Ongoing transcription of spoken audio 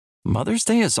Mother's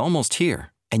Day is almost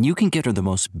here, and you can get her the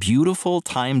most beautiful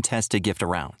time-tested gift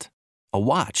around. A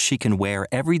watch she can wear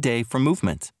every day from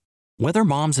Movement. Whether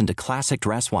mom's into classic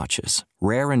dress watches,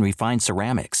 rare and refined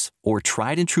ceramics, or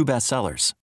tried and true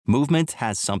bestsellers, Movement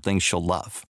has something she'll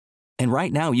love. And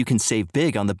right now you can save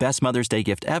big on the best Mother's Day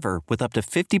gift ever with up to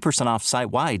 50% off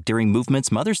site-wide during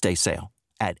Movement's Mother's Day sale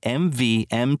at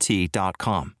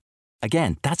MVMT.com.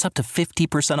 Again, that's up to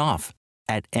 50% off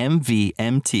at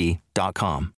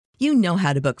MVMT.com. You know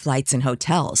how to book flights and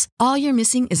hotels. All you're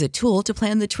missing is a tool to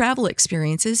plan the travel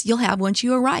experiences you'll have once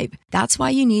you arrive. That's why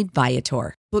you need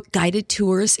Viator. Book guided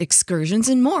tours, excursions,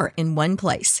 and more in one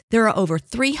place. There are over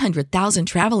 300,000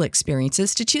 travel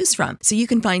experiences to choose from, so you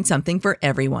can find something for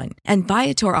everyone. And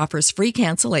Viator offers free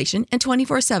cancellation and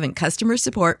 24/7 customer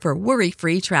support for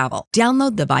worry-free travel.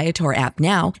 Download the Viator app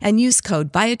now and use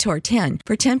code Viator10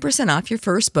 for 10% off your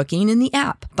first booking in the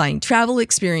app. Find travel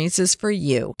experiences for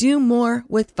you. Do more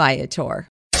with Viator.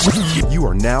 You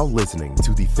are now listening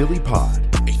to the Philly Pod,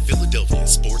 a Philadelphia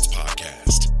sports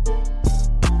podcast.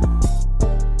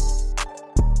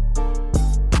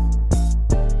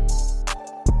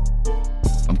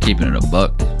 I'm keeping it a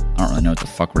buck. I don't really know what the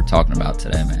fuck we're talking about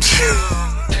today, man.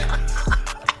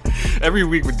 Every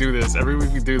week we do this.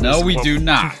 No, we do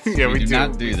not. Yeah, we do do.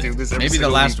 not do this. Maybe the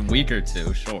last week or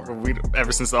two, sure.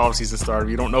 Ever since the offseason started,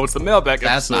 you don't know it's the mailbag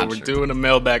That's episode. not We're true. doing a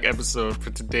mailbag episode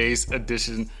for today's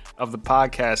edition of the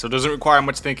podcast, so it doesn't require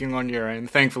much thinking on your end.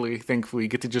 Thankfully, you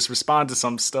get to just respond to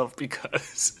some stuff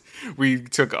because we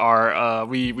took our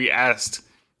we asked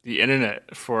the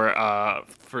internet for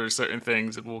certain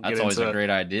things, and we'll That's get always into a great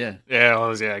idea.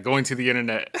 Yeah, going to the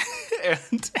internet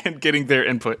and getting their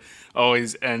input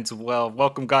always ends well.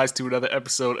 Welcome, guys, to another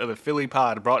episode of the Philly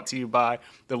Pod, brought to you by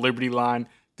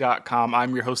thelibertyline.com.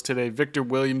 I'm your host today, Victor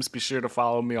Williams. Be sure to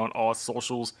follow me on all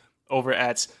socials over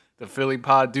at the Philly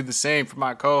Pod. Do the same for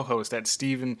my co-host at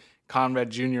Stephen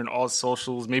Conrad Jr. on all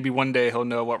socials. Maybe one day he'll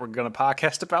know what we're going to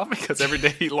podcast about, because every day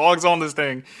he logs on this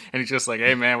thing and he's just like,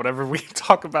 hey, man, whatever we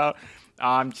talk about,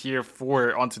 I'm here for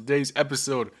it. On today's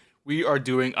episode, we are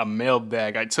doing a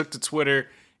mailbag. I took to Twitter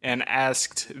and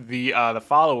asked the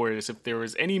followers if there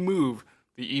was any move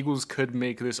the Eagles could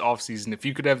make this offseason. If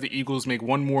you could have the Eagles make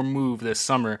one more move this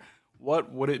summer,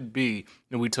 what would it be?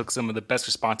 And we took some of the best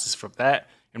responses from that,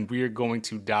 and we are going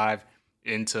to dive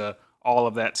into all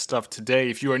of that stuff today.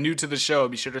 If you are new to the show,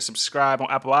 be sure to subscribe on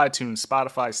Apple iTunes,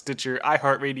 Spotify, Stitcher,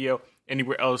 iHeartRadio,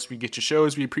 anywhere else we get your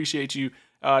shows. We appreciate you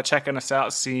checking us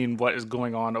out, seeing what is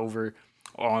going on over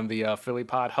on the Philly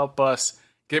Pod. Help us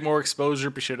get more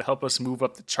exposure. Be sure to help us move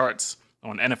up the charts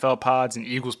on NFL pods and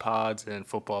Eagles pods and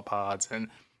football pods and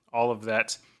all of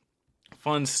that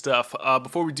fun stuff.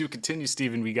 Before we do continue,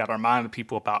 Steven, we got to remind the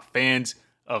people about Fans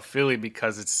of Philly,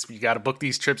 because you got to book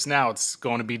these trips now. It's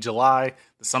going to be July.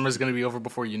 The summer's going to be over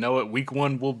before you know it. Week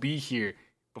 1 will be here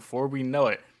before we know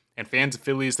it. And Fans of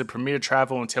Philly is the premier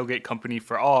travel and tailgate company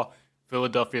for all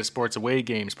Philadelphia sports away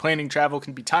games. Planning travel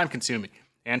can be time-consuming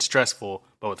and stressful,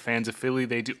 but with Fans of Philly,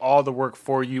 they do all the work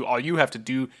for you. All you have to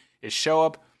do is show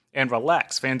up and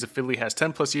relax. Fans of Philly has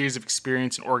 10-plus years of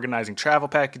experience in organizing travel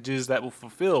packages that will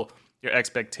fulfill your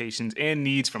expectations and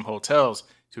needs, from hotels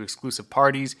to exclusive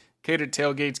parties, catered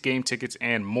tailgates, game tickets,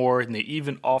 and more. And they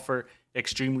even offer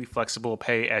extremely flexible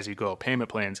pay-as-you-go payment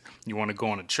plans. You want to go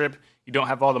on a trip, you don't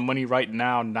have all the money right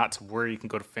now, not to worry. You can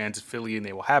go to Fans of Philly, and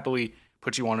they will happily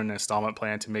put you on an installment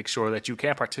plan to make sure that you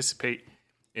can participate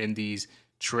in these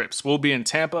trips. We'll be in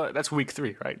Tampa. That's week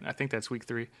 3, right? I think that's week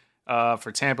 3.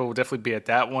 For Tampa, we'll definitely be at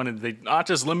that one. And they're not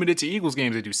just limited to Eagles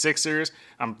games. They do Sixers.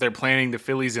 They're planning the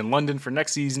Phillies in London for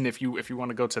next season if you want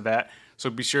to go to that. So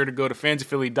be sure to go to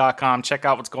fansofphilly.com. Check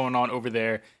out what's going on over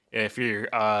there. If you're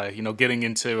getting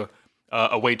into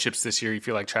away trips this year, you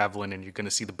feel like traveling and you're going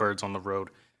to see the birds on the road,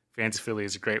 Fans of Philly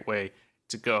is a great way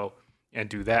to go and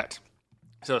do that.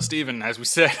 So, Steven, as we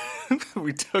said,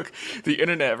 we took the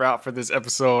internet route for this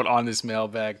episode on this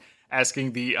mailbag,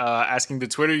 asking the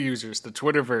Twitter users, the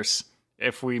Twitterverse,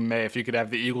 if you could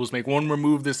have the Eagles make one more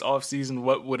move this offseason,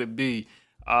 what would it be?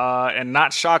 And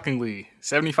not shockingly,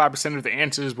 75% of the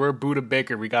answers were Buda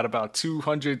Baker. We got about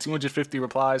 250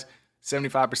 replies.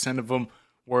 75% of them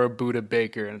were Buda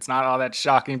Baker. And it's not all that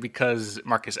shocking, because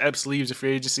Marcus Epps leaves the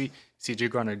free agency. C.J.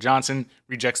 Gardner-Johnson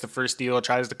rejects the first deal,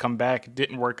 tries to come back. It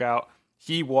didn't work out.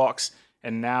 He walks.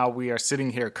 And now we are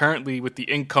sitting here currently with the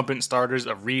incumbent starters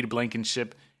of Reed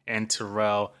Blankenship and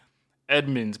Terrell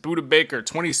Edmonds. Buda Baker,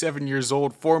 27 years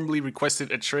old, formally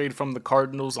requested a trade from the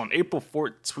Cardinals on April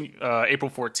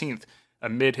 14th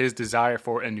amid his desire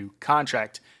for a new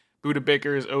contract. Buda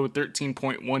Baker is owed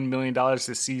 $13.1 million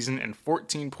this season and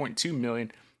 $14.2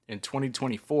 million in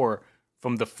 2024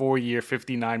 from the 4-year,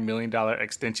 $59 million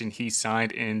extension he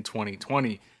signed in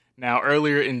 2020. Now,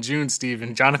 earlier in June,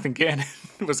 Steven, Jonathan Gannon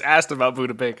was asked about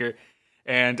Budda Baker,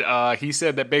 and he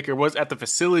said that Baker was at the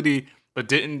facility but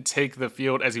didn't take the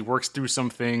field as he works through some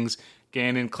things.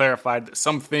 Gannon clarified that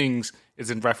some things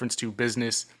is in reference to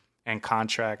business and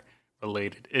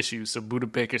contract-related issues. So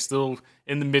Budda Baker still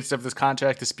in the midst of this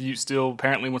contract dispute, still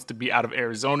apparently wants to be out of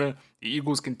Arizona. The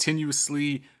Eagles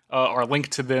continuously are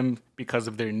linked to them because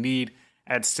of their need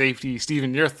at safety.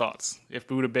 Steven, your thoughts? If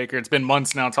Budda Baker, it's been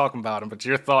months now talking about him, but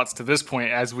your thoughts to this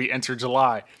point as we enter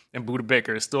July and Budda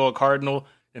Baker is still a Cardinal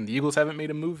and the Eagles haven't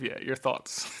made a move yet. Your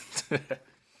thoughts?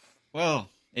 Well,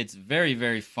 it's very,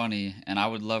 very funny, and I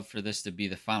would love for this to be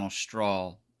the final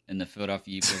straw in the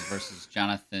Philadelphia Eagles versus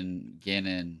Jonathan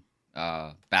Gannon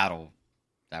battle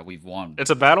that we've won. It's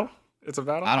a battle? It's a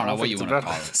battle? I don't know what you want to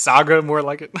call it. Saga, more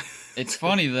like it. It's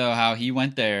funny, though, how he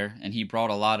went there, and he brought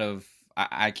a lot of...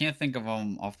 I can't think of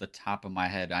them off the top of my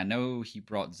head. I know he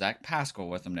brought Zach Pascal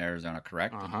with him to Arizona,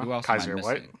 correct? Uh-huh. Who else Kaiser am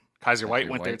I missing? Kaiser White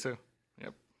went there, too.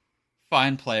 Yep.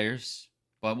 Fine players,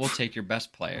 but we'll take your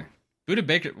best player. Budda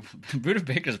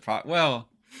Baker's well,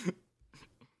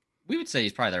 we would say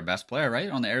he's probably their best player, right?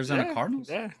 On the Arizona Cardinals?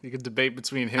 Yeah, you could debate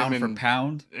between him pound for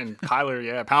pound. And Kyler.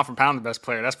 Yeah, pound for pound, the best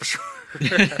player, that's for sure.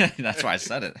 That's why I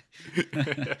said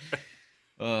it.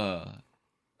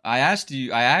 I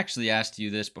actually asked you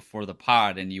this before the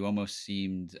pod, and you almost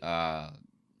seemed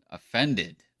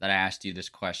offended that I asked you this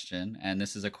question. And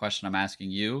this is a question I'm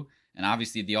asking you, and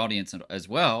obviously the audience as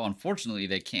well. Unfortunately,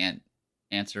 they can't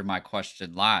answer my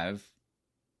question live,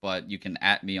 but you can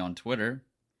 @ me on Twitter.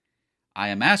 I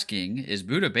am asking, is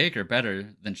Budda Baker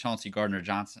better than Chauncey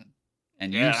Gardner-Johnson?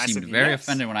 And you seemed very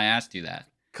offended when I asked you that.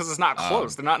 Because it's not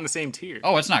close. They're not in the same tier.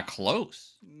 Oh, it's not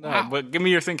close? No, wow. But give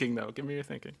me your thinking, though. Give me your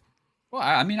thinking. Well,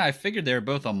 I mean, I figured they're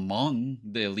both among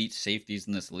the elite safeties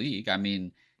in this league. I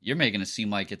mean, you're making it seem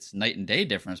like it's night and day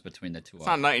difference between the two. It's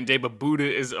not night and day, but Budda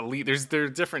is elite. There are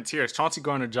different tiers. Chauncey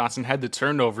Gardner-Johnson had the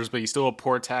turnovers, but he's still a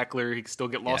poor tackler. He can still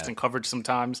get lost in coverage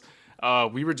sometimes.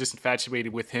 We were just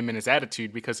infatuated with him and his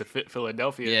attitude because of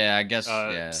Philadelphia. Yeah, I guess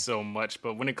so much.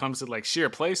 But when it comes to like sheer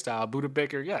play style, Budda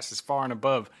Baker, yes, is far and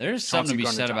above. There's something to be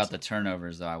said about the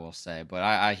turnovers, though. I will say, but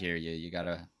I hear you. You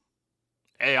gotta.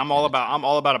 Hey, I'm all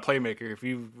about a playmaker.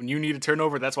 When you need a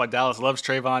turnover, that's why Dallas loves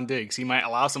Trayvon Diggs. He might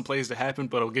allow some plays to happen,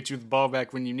 but he'll get you the ball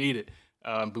back when you need it.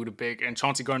 Budda Baker and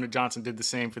Chauncey Gardner-Johnson did the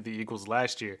same for the Eagles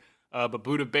last year. But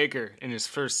Budda Baker, in his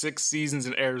first 6 seasons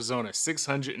in Arizona,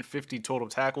 650 total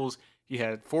tackles. He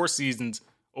had 4 seasons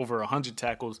over 100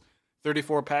 tackles,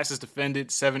 34 passes defended,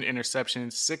 7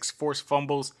 interceptions, 6 forced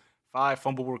fumbles, 5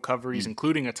 fumble recoveries,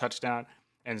 including a touchdown,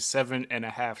 and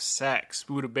 7.5 sacks.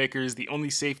 Budda Baker is the only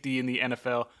safety in the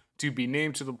NFL to be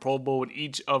named to the Pro Bowl in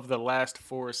each of the last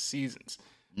 4 seasons.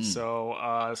 So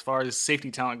as far as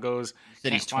safety talent goes,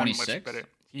 said he's 26?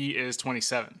 He is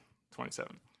 27.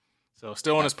 So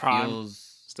still in his prime.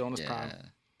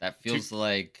 Prime. That feels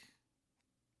like,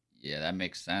 that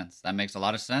makes sense. That makes a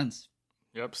lot of sense.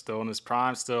 Yep, still in his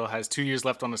prime, still has 2 years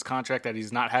left on his contract that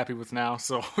he's not happy with now.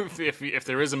 So if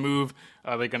there is a move,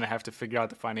 they're going to have to figure out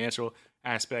the financial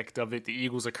aspect of it. The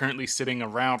Eagles are currently sitting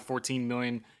around $14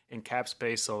 million in cap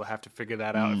space, so they'll have to figure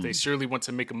that out if they surely want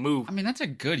to make a move. I mean, that's a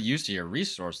good use of your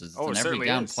resources. It's an every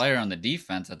down player on the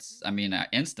defense.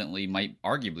 Instantly might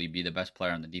arguably be the best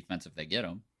player on the defense if they get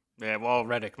him. Yeah, well,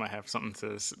 Reddick might have something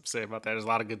to say about that. There's a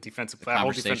lot of good defensive players.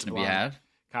 Conversation to be had.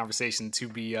 Conversation to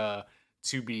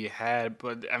be had,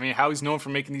 but I mean, how he's known for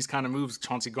making these kind of moves.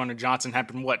 Chauncey Gardner-Johnson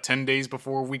happened 10 days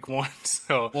before week 1.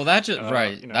 So that just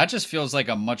that just feels like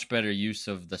a much better use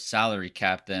of the salary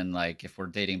cap than like if we're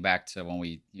dating back to when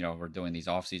we we're doing these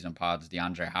offseason pods.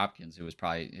 DeAndre Hopkins, who is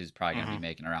probably going to be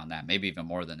making around that, maybe even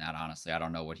more than that. Honestly, I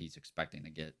don't know what he's expecting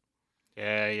to get.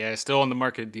 Yeah, still on the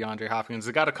market, DeAndre Hopkins.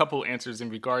 I got a couple answers in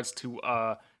regards to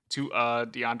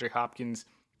DeAndre Hopkins.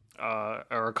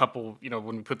 Or a couple,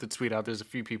 when we put the tweet out, there's a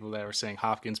few people that were saying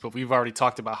Hopkins, but we've already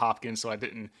talked about Hopkins, so I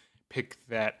didn't pick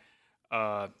that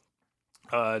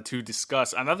to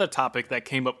discuss. Another topic that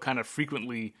came up kind of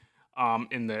frequently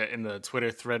in the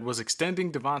Twitter thread was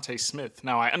extending Devontae Smith.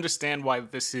 Now, I understand why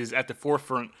this is at the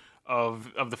forefront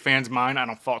of the fans' mind. I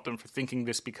don't fault them for thinking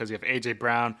this because you have A.J.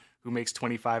 Brown, who makes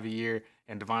 $25 a year,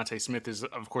 and Devontae Smith is,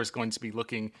 of course, going to be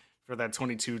looking for that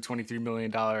 $23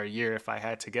 million a year, if I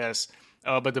had to guess.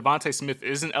 But Devontae Smith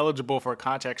isn't eligible for a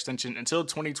contract extension until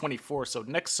 2024, so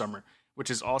next summer,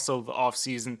 which is also the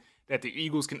offseason that the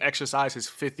Eagles can exercise his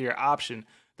 5th-year option.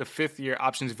 The 5th-year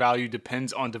option's value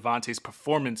depends on Devontae's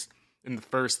performance in the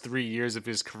first 3 years of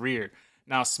his career.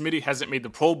 Now, Smitty hasn't made the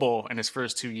Pro Bowl in his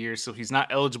first 2 years, so he's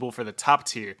not eligible for the top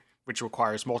tier, which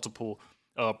requires multiple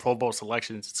Pro Bowl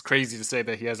selections. It's crazy to say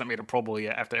that he hasn't made a Pro Bowl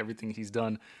yet after everything he's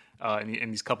done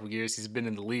in these couple of years he's been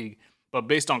in the league. But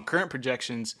based on current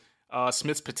projections,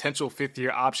 Smith's potential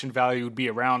fifth-year option value would be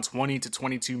around $20 to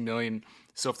 $22 million.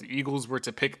 So if the Eagles were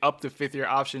to pick up the fifth-year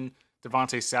option,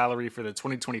 Devontae's salary for the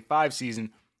 2025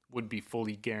 season would be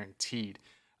fully guaranteed.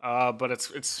 But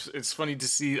it's funny to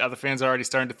see other fans are already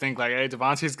starting to think like, hey,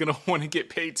 Devontae's going to want to get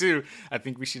paid too. I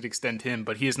think we should extend him,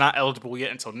 but he is not eligible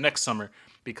yet until next summer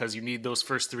because you need those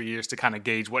first 3 years to kind of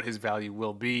gauge what his value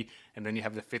will be. And then you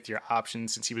have the fifth-year option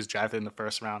since he was drafted in the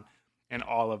first round and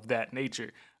all of that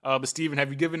nature. But Steven,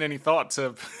 have you given any thought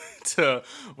to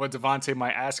what Devontae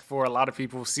might ask for? A lot of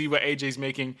people see what AJ's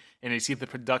making and they see the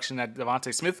production that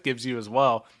Devontae Smith gives you as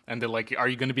well. And they're like, are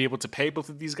you going to be able to pay both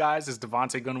of these guys? Is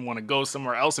Devontae going to want to go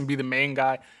somewhere else and be the main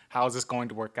guy? How is this going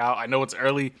to work out? I know it's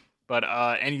early, but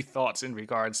any thoughts in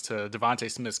regards to Devontae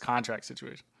Smith's contract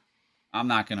situation? I'm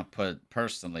not going to put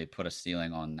a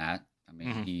ceiling on that. I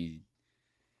mean,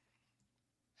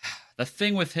 the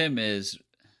thing with him is,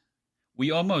 we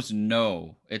almost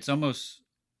know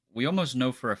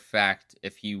for a fact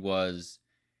if he was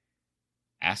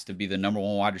asked to be the number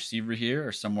one wide receiver here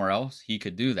or somewhere else, he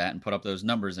could do that and put up those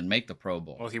numbers and make the Pro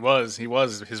Bowl. Well, he was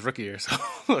his rookie year, so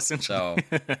essentially.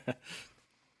 So,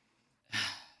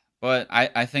 but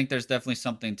I think there's definitely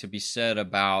something to be said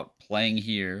about playing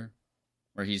here,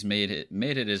 where he's made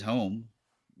it his home.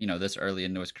 This early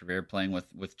into his career, playing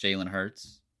with Jalen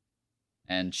Hurts.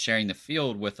 And sharing the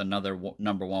field with another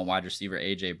number one wide receiver,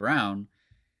 A.J. Brown,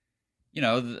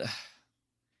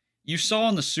 you saw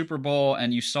in the Super Bowl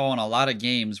and you saw in a lot of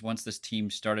games once this team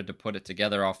started to put it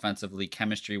together offensively,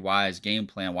 chemistry-wise, game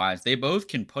plan-wise, they both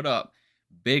can put up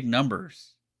big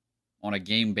numbers on a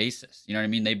game basis. You know what I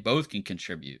mean? They both can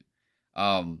contribute.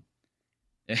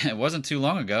 It wasn't too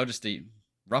long ago,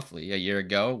 roughly a year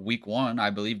ago, week one, I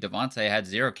believe Devontae had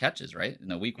 0 catches, right? In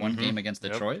the week one game against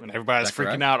Detroit. And everybody's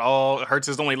freaking out. Hurts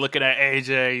is only looking at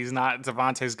AJ. He's not,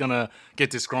 Devontae's going to get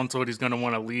disgruntled. He's going to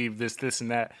want to leave this,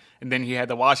 and that. And then he had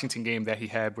the Washington game that he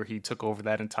had where he took over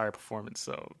that entire performance.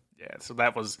 So, yeah, so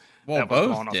that was. Well,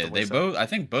 both did. I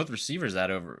think both receivers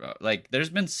had over. There's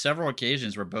been several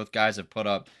occasions where both guys have put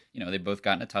up, they both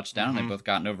gotten a touchdown. They both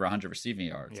gotten over 100 receiving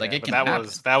yards. Yeah, it can happen.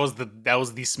 That was the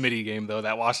Smitty game though.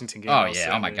 That Washington game. Oh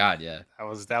yeah. Oh my God. Yeah.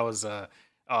 That was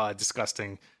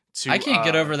disgusting. I can't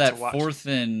get over that 4th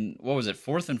and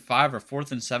 5 or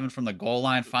 4th and 7 from the goal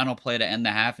line, final play to end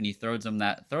the half, and he throws them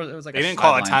that. It was like they didn't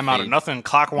call a timeout or nothing.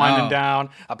 Clock winding down.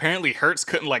 Apparently, Hurts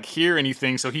couldn't hear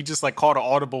anything, so he just called an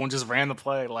audible and just ran the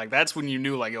play. That's when you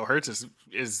knew Hurts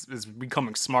is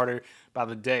becoming smarter by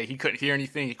the day. He couldn't hear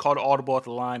anything. He called an audible at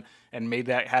the line and made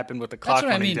that happen with the clock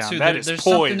running down. Too. That is there's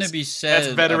poise. Something to be said.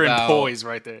 That's veteran poise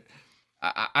right there.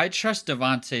 I trust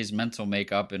Devontae's mental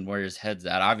makeup and where his head's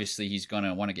at. Obviously, he's going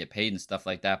to want to get paid and stuff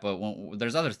like that. But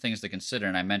there's other things to consider,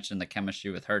 and I mentioned the chemistry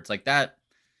with Hurts, like that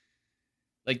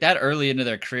early into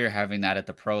their career, having that at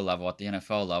the pro level, at the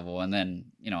NFL level, and then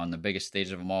on the biggest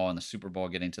stage of them all in the Super Bowl,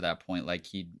 getting to that point,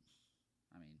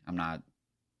 I'm not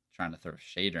trying to throw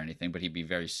shade or anything, but he'd be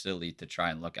very silly to try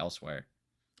and look elsewhere.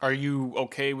 Are you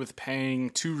okay with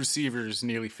paying 2 receivers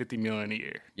nearly $50 million a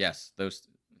year? Yes, those.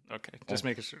 Okay, just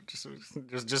making sure. Just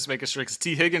making sure, because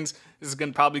T. Higgins is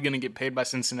probably going to get paid by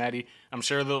Cincinnati. I'm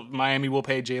sure Miami will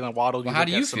pay Jalen Waddle. Well, how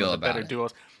do you feel about better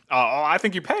duos? I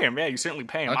think you pay him. Yeah, you certainly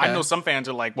pay him. Okay. I know some fans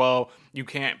are like, well, you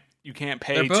can't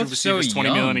pay 2 receivers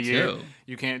 $20 million a year. Too.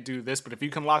 You can't do this, but if you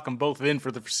can lock them both in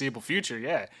for the foreseeable future,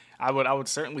 yeah, I would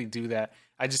certainly do that.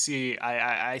 I just see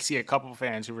I see a couple of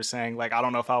fans who were saying I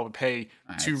don't know if I would pay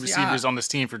 2 receivers on this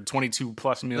team for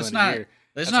 $22+ million a year.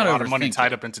 That's not a lot of money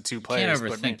tied up into 2 players.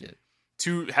 Can't overthink it.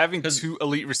 Having 2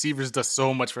 elite receivers does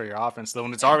so much for your offense, though,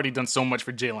 and it's already done so much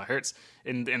for Jalen Hurts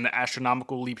in the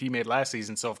astronomical leap he made last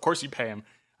season. So of course you pay him.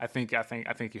 I think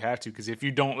you have to, because if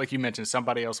you don't, like you mentioned,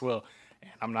 somebody else will.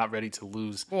 And I'm not ready to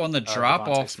lose. Well, and the drop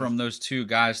off from those 2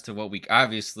 guys to what we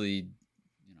obviously,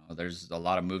 there's a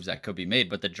lot of moves that could be made,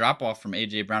 but the drop off from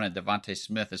A.J. Brown and Devontae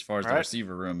Smith as far as the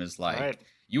receiver room is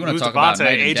You want to talk about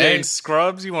night and day? AJ and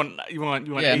scrubs? You want yeah,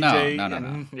 AJ?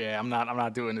 No. Yeah, I'm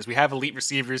not doing this. We have elite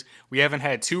receivers. We haven't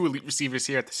had 2 elite receivers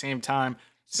here at the same time.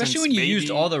 Especially when you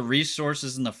used all the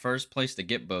resources in the first place to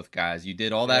get both guys. You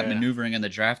did all that maneuvering in the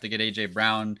draft to get AJ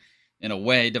Brown. In a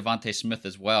way, Devontae Smith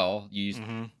as well. You used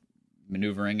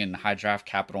maneuvering and high draft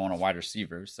capital on a wide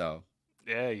receiver. So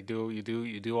yeah, you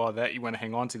do all that. You want to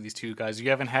hang on to these 2 guys.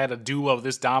 You haven't had a duo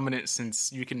this dominant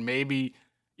since you can maybe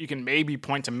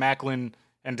point to Macklin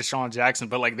and Deshaun Jackson,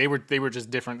 but they were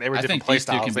just different. They were different play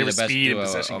styles. They were speed and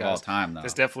possession guys. All time, though.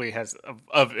 This definitely has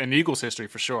of an Eagles history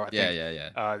for sure. I think.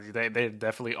 Yeah. They're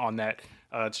definitely on that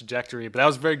trajectory. But that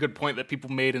was a very good point that people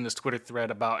made in this Twitter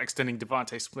thread about extending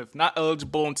Devontae Smith. Not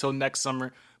eligible until next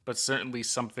summer, but certainly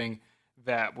something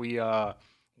that we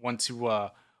want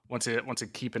to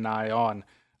keep an eye on.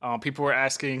 People were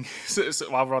asking, so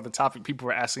while we're on the topic, people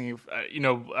were asking,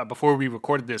 before we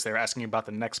recorded this, they were asking about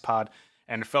the next pod.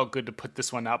 And it felt good to put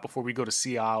this one out before we go to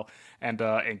Seattle and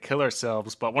kill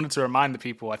ourselves. But I wanted to remind the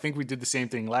people, I think we did the same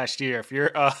thing last year. If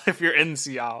you're in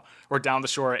Seattle or down the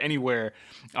shore or anywhere,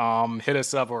 hit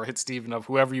us up or hit Steven up,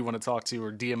 whoever you want to talk to,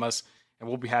 or DM us, and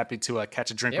we'll be happy to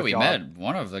catch a drink with y'all. Yeah, we met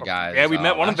one of the guys. Yeah, we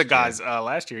met one of the guys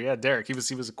last year. Yeah, Derek. He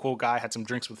was a cool guy. Had some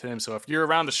drinks with him. So if you're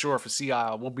around the shore for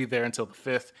Seattle, we'll be there until the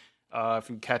 5th. If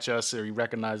you catch us or you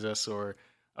recognize us or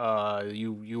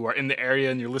you are in the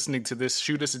area and you're listening to this,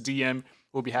 shoot us a DM.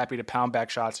 We'll be happy to pound back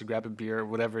shots or grab a beer or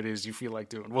whatever it is you feel like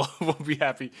doing. We'll be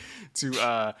happy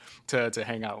to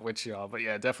hang out with y'all. But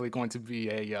yeah, definitely going to be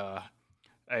a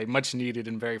much needed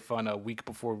and very fun week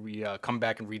before we come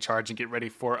back and recharge and get ready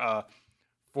for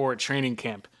training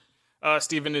camp.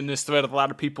 Steven, in this thread, a lot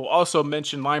of people also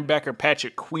mentioned linebacker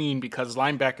Patrick Queen, because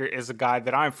linebacker is a guy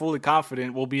that I'm fully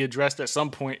confident will be addressed at some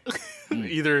point,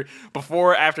 either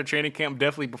before or after training camp,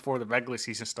 definitely before the regular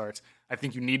season starts. I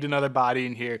think you need another body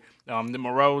in here.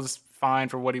 Moreau's fine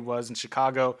for what he was in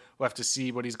Chicago. We'll have to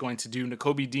see what he's going to do.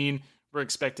 Nakobe Dean, we're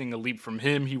expecting a leap from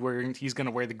him. He's going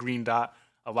to wear the green dot.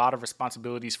 A lot of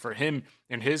responsibilities for him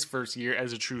in his first year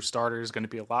as a true starter is going to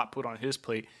be a lot put on his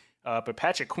plate. But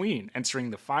Patrick Queen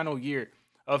entering the final year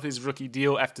of his rookie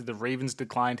deal after the Ravens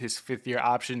declined his 5th-year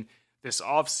option this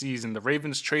offseason. The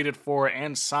Ravens traded for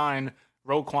and signed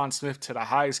Roquan Smith to the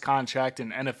highest contract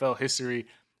in NFL history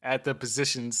at the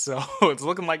position. So it's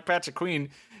looking like Patrick Queen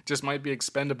just might be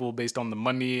expendable based on the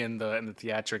money and the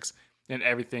theatrics and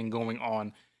everything going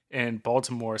on in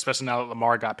Baltimore, especially now that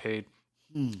Lamar got paid.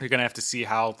 You're going to have to see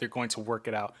how they're going to work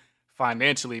it out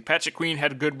financially. Patrick Queen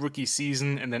had a good rookie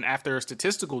season, and then after a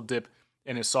statistical dip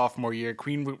in his sophomore year,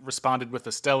 Queen responded with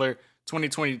a stellar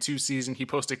 2022 season. He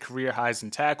posted career highs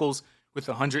in tackles with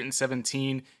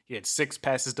 117. He had 6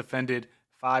 passes defended,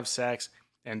 5 sacks,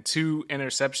 and 2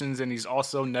 interceptions, and he's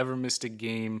also never missed a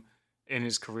game in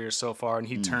his career so far, and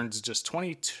he turns just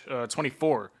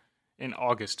 24 in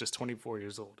August, just 24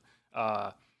 years old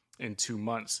in 2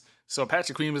 months. So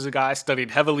Patrick Queen was a guy I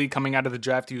studied heavily coming out of the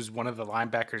draft. He was one of the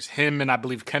linebackers. Him and I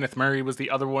believe Kenneth Murray was the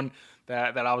other one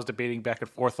that I was debating back and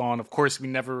forth on. Of course, we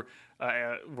never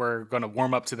were going to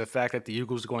warm up to the fact that the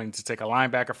Eagles were going to take a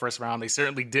linebacker first round. They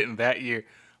certainly didn't that year.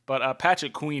 But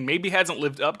Patrick Queen maybe hasn't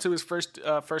lived up to his first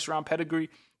round pedigree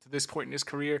to this point in his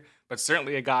career, but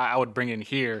certainly a guy I would bring in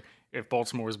here if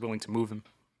Baltimore was willing to move him.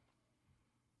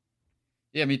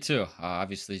 Yeah, me too.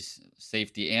 Obviously,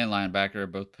 safety and linebacker are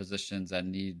both positions that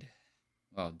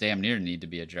damn near need to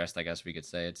be addressed, I guess we could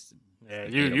say.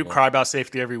 You cry about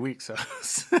safety every week, so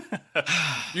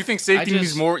you think safety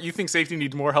needs more? You think safety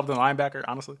needs more help than linebacker?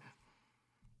 Honestly,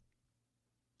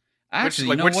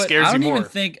 actually, which scares you more? I don't even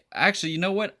think. Actually, you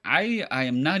know what? I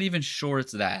am not even sure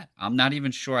it's that. I'm not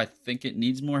even sure. I think it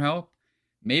needs more help.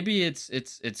 Maybe it's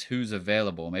who's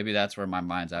available. Maybe that's where my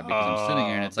mind's at, because I'm sitting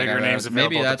here and it's like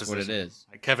maybe that's what it is.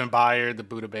 Like Kevin Byard, the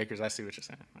Buda Bakers. I see what you're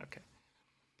saying. Okay,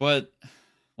 but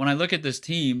when I look at this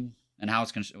team and how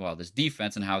it's this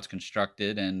defense and how it's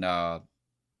constructed and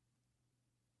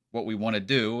what we want to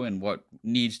do and what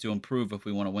needs to improve if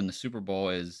we want to win the Super Bowl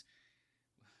is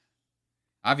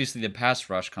obviously the pass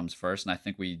rush comes first, and I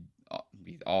think we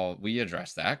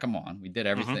addressed that. Come on, we did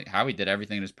everything. Howie did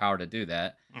everything in his power to do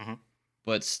that.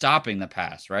 But stopping the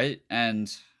pass, right?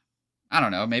 And I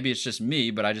don't know, maybe it's just me,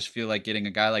 but I just feel like getting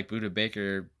a guy like Buda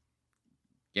Baker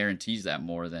guarantees that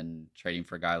more than trading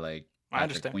for a guy like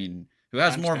Patrick Queen, who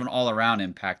has more of an all-around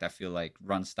impact, I feel like,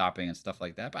 run stopping and stuff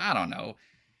like that. But I don't know.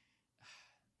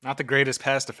 Not the greatest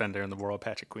pass defender in the world,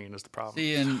 Patrick Queen, is the problem.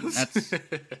 See, and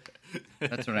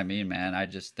that's what I mean, man. I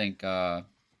just think,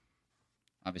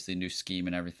 obviously, new scheme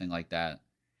and everything like that,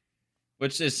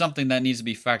 which is something that needs to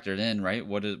be factored in, right?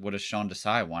 What does Sean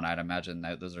Desai want? I'd imagine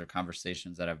that those are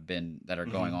conversations that are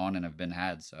going on and have been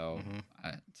had. So,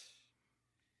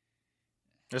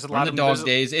 there's a lot of dog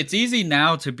days. It's easy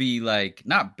now to be like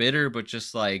not bitter, but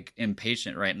just like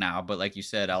impatient right now. But like you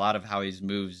said, a lot of Howie's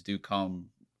moves do come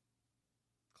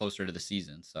closer to the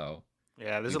season. So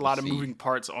yeah, there's a lot of moving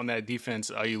parts on that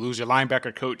defense. You lose your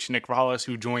linebacker coach, Nick Rallis,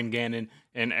 who joined Gannon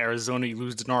in Arizona. You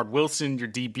lose Denard Wilson, your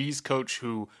DB's coach,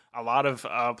 who a lot of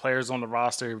players on the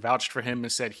roster vouched for him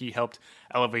and said he helped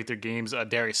elevate their games.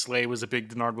 Darius Slay was a big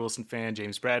Denard Wilson fan.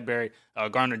 James Bradbury.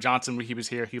 Gardner Johnson, when he was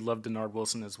here, he loved Denard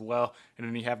Wilson as well. And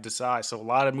then you have Desai. So a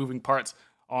lot of moving parts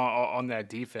on that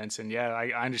defense. And yeah,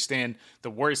 I understand the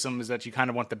worrisome is that you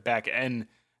kind of want the back end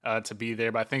to be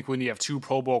there. But I think when you have two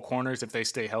Pro Bowl corners, if they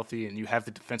stay healthy and you have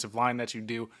the defensive line that you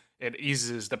do, it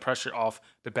eases the pressure off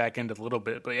the back end a little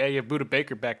bit. But yeah, you have Budda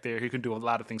Baker back there who can do a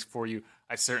lot of things for you.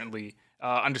 I certainly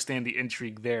understand the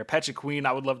intrigue there. Patrick Queen,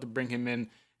 I would love to bring him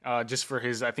in just for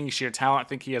his, I think he's sheer talent. I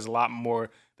think he has a lot more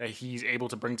that he's able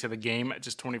to bring to the game at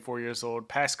just 24 years old.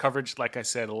 Pass coverage, like I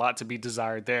said, a lot to be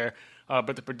desired there.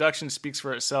 But the production speaks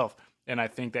for itself. And I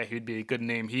think that he'd be a good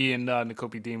name. He and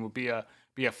Nakobe Dean would be a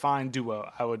fine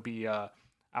duo. I would be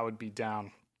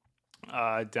down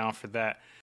for that.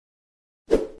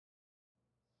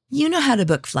 You know how to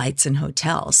book flights and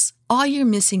hotels. All you're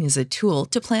missing is a tool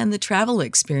to plan the travel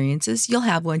experiences you'll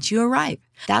have once you arrive.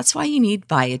 That's why you need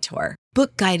Viator.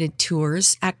 Book guided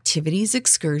tours, activities,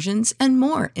 excursions, and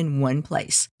more in one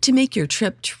place to make your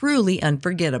trip truly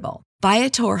unforgettable.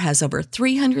 Viator has over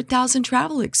 300,000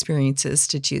 travel experiences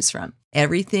to choose from.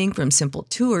 Everything from simple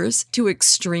tours to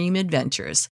extreme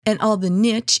adventures and all the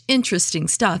niche, interesting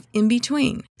stuff in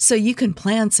between. So you can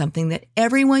plan something that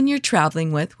everyone you're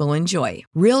traveling with will enjoy.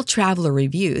 Real traveler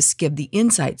reviews give the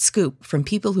inside scoop from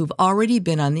people who've already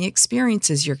been on the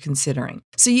experiences you're considering.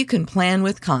 So you can plan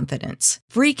with confidence.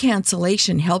 Free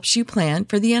cancellation helps you plan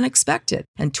for the unexpected.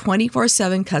 And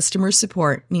 24/7 customer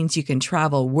support means you can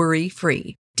travel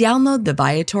worry-free. Download the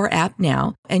Viator app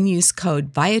now and use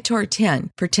code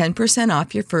Viator10 for 10%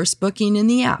 off your first booking in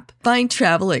the app. Find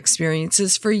travel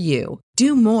experiences for you.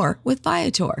 Do more with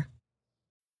Viator.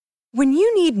 When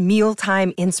you need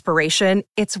mealtime inspiration,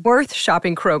 it's worth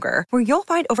shopping Kroger, where you'll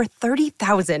find over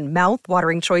 30,000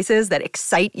 mouth-watering choices that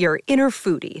excite your inner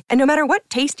foodie. And no matter what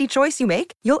tasty choice you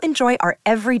make, you'll enjoy our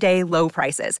everyday low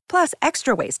prices, plus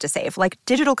extra ways to save, like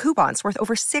digital coupons worth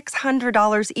over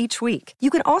 $600 each week. You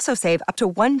can also save up to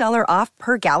 $1 off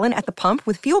per gallon at the pump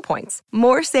with fuel points.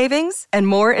 More savings and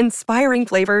more inspiring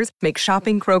flavors make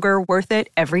shopping Kroger worth it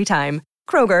every time.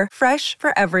 Kroger, fresh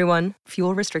for everyone.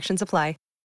 Fuel restrictions apply.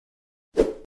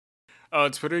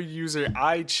 Twitter user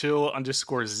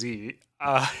ichill_Z.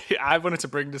 I wanted to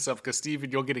bring this up because,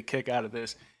 Steven, you'll get a kick out of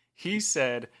this. He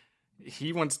said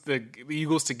he wants the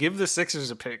Eagles to give the Sixers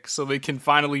a pick so they can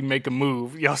finally make a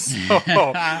move.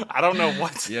 I don't know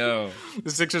what the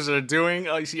Sixers are doing.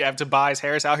 You have Tobias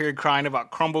Harris out here crying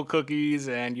about crumble cookies,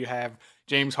 and you have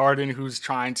James Harden, who's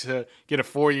trying to get a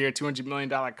 4-year, $200 million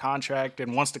contract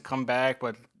and wants to come back,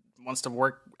 but wants to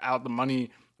work out the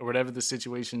money or whatever the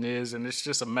situation is, and it's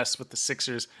just a mess with the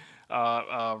Sixers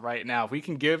right now. If we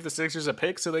can give the Sixers a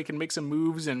pick so they can make some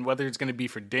moves, and whether it's going to be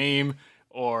for Dame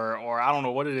or I don't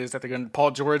know what it is that they're going to,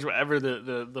 Paul George, whatever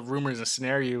the rumors and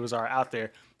scenarios are out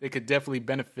there, they could definitely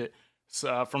benefit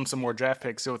from some more draft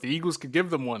picks. So if the Eagles could give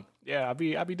them one, yeah, I'd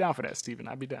be down for that, Steven.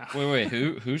 I'd be down. Wait,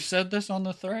 who said this on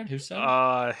the thread? Who said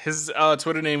it? His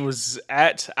Twitter name was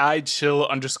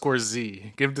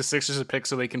 @ichill_Z. Give the Sixers a pick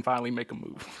so they can finally make a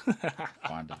move.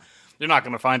 Find it. You're not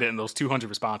going to find it in those 200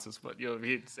 responses, but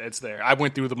it's there. I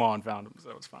went through them all and found them, so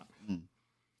it's fine.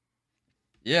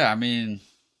 Yeah, I mean,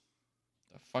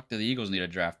 the fuck do the Eagles need a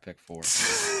draft pick for?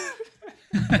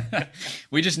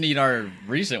 We just need our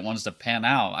recent ones to pan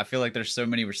out. I feel like there's so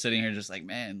many. We're sitting here just like,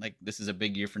 man, like this is a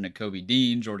big year for Nakobe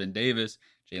Dean, Jordan Davis,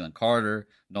 Jalen Carter,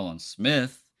 Nolan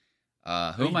Smith. Who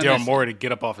am I Daryl missing? Morey to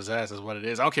get up off his ass is what it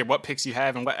is. I don't care what picks you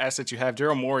have and what assets you have.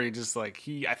 Daryl Morey just like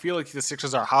I feel like the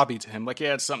Sixers are a hobby to him. Like,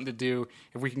 yeah, it's something to do.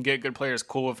 If we can get good players,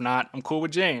 cool. If not, I'm cool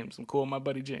with James. I'm cool with my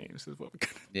buddy James. Is what we're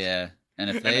gonna do. Yeah, and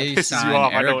if they pisses you sign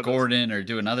off, Eric Gordon or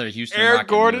do another Houston Eric Rocket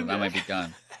Gordon? move, I might be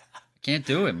done. Can't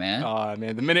do it, man.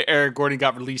 Man, the minute Eric Gordon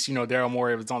got released, Daryl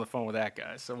Morey was on the phone with that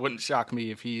guy. So it wouldn't shock me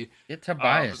if he Get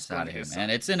Tobias out of here, man.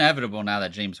 It's inevitable now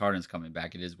that James Harden's coming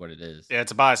back. It is what it is. Yeah,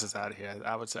 Tobias is out of here.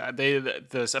 I would say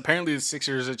apparently the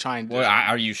Sixers are trying to. Well,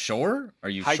 are you sure?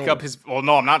 Hike up his? Well,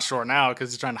 no, I'm not sure now because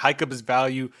they're trying to hike up his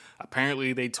value.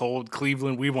 Apparently, they told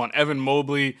Cleveland we want Evan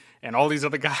Mobley and all these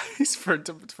other guys for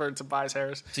Tobias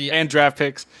Harris and draft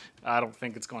picks. I don't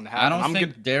think it's going to happen. I don't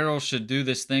think Daryl should do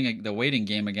this thing, the waiting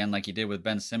game again, like he did with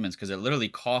Ben Simmons, because it literally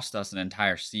cost us an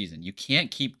entire season. You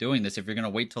can't keep doing this if you're going to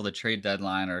wait till the trade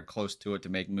deadline or close to it to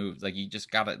make moves. Like, you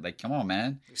just got to, come on,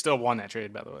 man. We still won that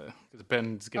trade, by the way, because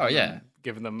Ben's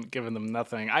giving them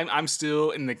nothing. I'm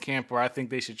still in the camp where I think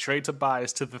they should trade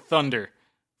Tobias to the Thunder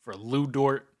for Lou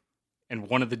Dort and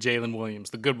one of the Jalen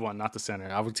Williams, the good one, not the center.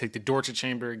 I would take the Dortcher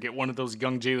chamber, get one of those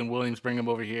young Jalen Williams, bring him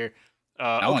over here.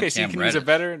 Okay, so you can use a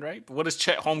veteran, right? But what is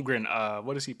Chet Holmgren?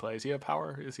 What does he play? Is he a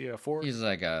power? Is he a forward? He's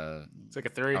like a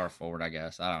 3 power forward, I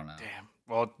guess. I don't know. Damn.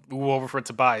 Well, move over for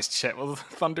Tobias. Chet. Well,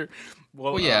 Thunder.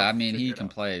 Well, yeah. I mean, he can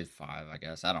play 5, I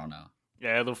guess. I don't know.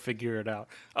 Yeah, they'll figure it out.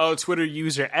 Twitter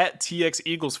user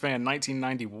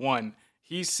 @TXEaglesFan1991.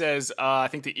 He says, I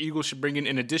think the Eagles should bring in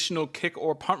an additional kick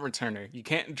or punt returner. You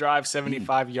can't drive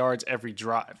 75 yards every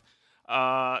drive.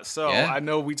 I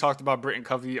know we talked about Britton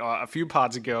Covey a few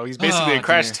pods ago. He's basically a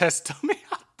crash test dummy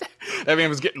out there. That man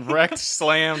was getting wrecked,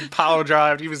 slammed, power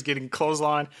drived. He was getting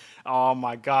clotheslined. Oh,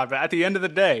 my God. But at the end of the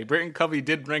day, Britton Covey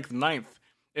did rank 9th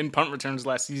in punt returns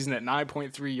last season at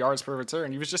 9.3 yards per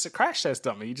return. He was just a crash test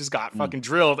dummy. He just got fucking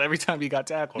drilled every time he got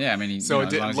tackled. Yeah, I mean, so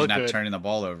as long as he's not turning the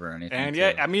ball over or anything.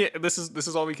 And I mean, this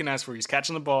is all we can ask for. He's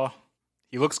catching the ball.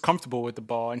 He looks comfortable with the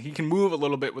ball, and he can move a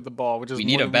little bit with the ball, which is we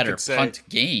need a better punt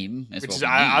game.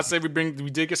 I'd say we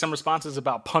did get some responses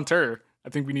about punter. I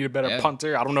think we need a better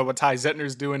punter. I don't know what Ty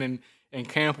Zettner's doing in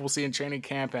camp. We'll see in training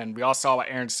camp, and we all saw what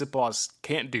Aaron Sitball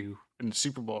can't do in the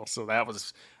Super Bowl, so that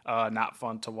was not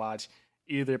fun to watch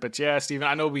either. But yeah, Steven,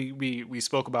 I know we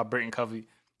spoke about Britton Covey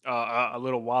a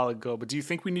little while ago, but do you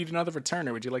think we need another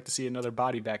returner? Would you like to see another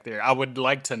body back there? I would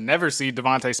like to never see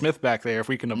Devontae Smith back there if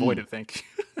we can avoid it, thank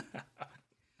you.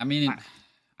 I mean,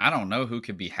 I don't know who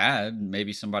could be had.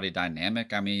 Maybe somebody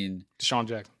dynamic. I mean, Deshaun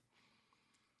Jackson.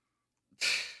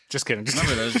 Just kidding.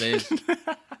 Remember those days?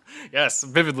 Yes,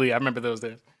 vividly. I remember those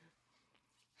days.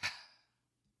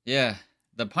 Yeah,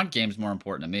 the punt game's more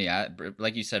important to me.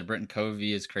 Like you said, Britton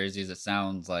Covey, as crazy as it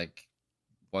sounds, like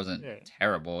wasn't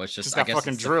terrible. It's just I got guess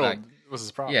fucking drilled. Was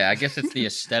his problem? Yeah, I guess it's the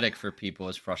aesthetic for people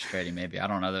is frustrating. Maybe I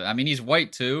don't know. I mean, he's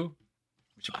white too.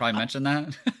 We should probably mention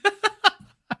that.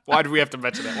 Why do we have to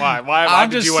mention that? Why I'm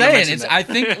did just you want to saying. mention that? I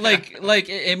think like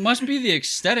it must be the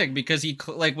aesthetic because he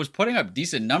was putting up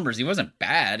decent numbers. He wasn't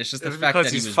bad. It's just the fact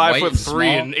that he was 5'3"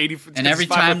 and 80. And every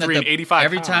time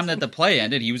that the play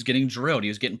ended, he was getting drilled. He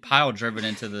was getting pile driven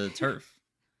into the turf.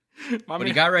 But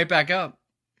he got right back up.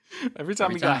 Every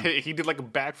time he got hit, he did like a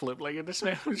backflip. Like this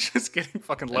man was just getting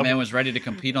fucking leveled. That man was ready to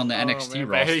compete on the NXT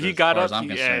roster. He got up.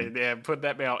 Yeah, put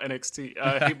that man on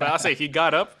NXT. But I'll say he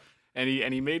got up. And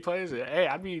he made plays. Hey,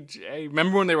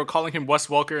 remember when they were calling him Wes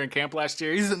Welker in camp last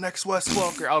year? He's the next Wes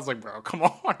Welker. I was like, bro, come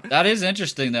on. That is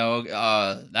interesting, though.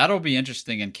 That'll be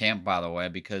interesting in camp, by the way,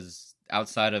 because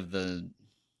outside of the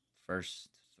first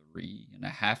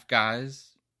 3.5 guys,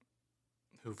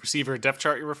 who receiver depth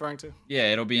chart you're referring to?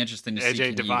 Yeah, it'll be interesting to see.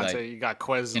 AJ Devontae, you got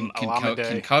Quez and Alameda.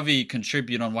 Can Covey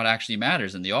contribute on what actually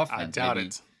matters in the offense? I doubt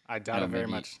it. I doubt it very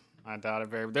much.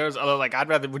 There's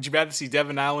other would you rather see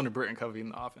Devin Allen or Britton Covey in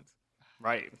the offense?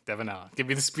 Right, Devin Allen. Give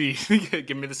me the speed.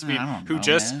 Give me the speed.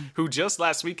 Who just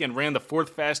last weekend ran the 4th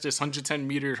fastest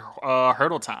 110-meter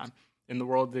hurdle time in the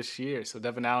world this year. So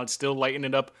Devin Allen still lighting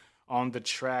it up on the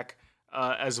track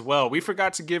as well. We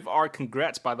forgot to give our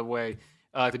congrats, by the way,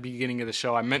 at the beginning of the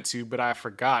show. I meant to, but I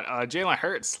forgot. Jalen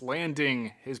Hurts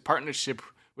landing his partnership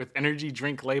with energy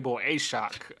drink label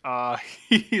A-Shock.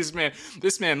 This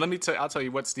man, I'll tell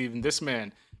you what, Steven, this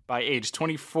man, by age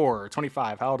 24,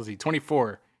 25, how old is he?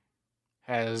 24.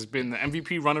 Has been the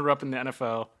MVP runner-up in the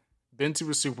NFL, been to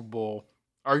a Super Bowl,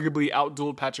 arguably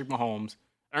outdueled Patrick Mahomes,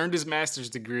 earned his master's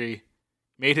degree,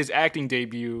 made his acting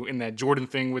debut in that Jordan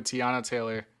thing with Tiana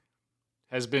Taylor,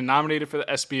 has been nominated for the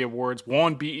ESPY Awards,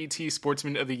 won BET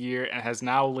Sportsman of the Year, and has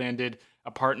now landed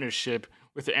a partnership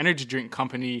with the energy drink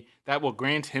company that will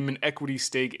grant him an equity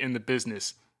stake in the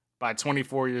business by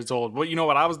 24 years old. Well, you know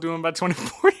what I was doing by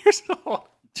 24 years old?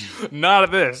 None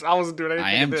of this. I wasn't doing anything.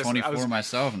 I am of this. 24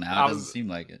 myself now. It doesn't seem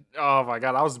like it. Oh my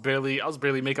God, I was barely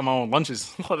making my own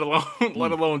lunches, let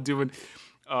alone doing.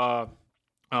 Oh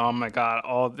my God,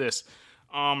 all this.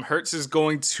 Hertz is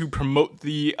going to promote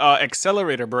the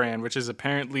Accelerator brand, which is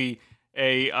apparently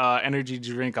a energy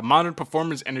drink, a modern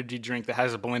performance energy drink that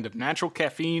has a blend of natural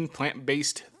caffeine,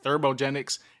 plant-based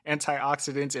thermogenics,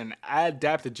 antioxidants, and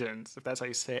adaptogens, if that's how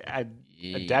you say it,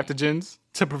 adaptogens,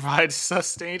 to provide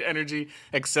sustained energy,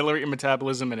 accelerate your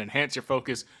metabolism, and enhance your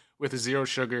focus with zero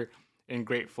sugar and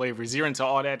great flavors. You're into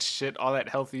all that shit, all that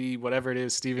healthy, whatever it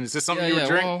is, Steven. Is this something you would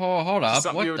drink? Hold up.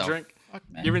 Something you would drink? Fuck,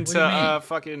 man. You're into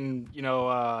fucking,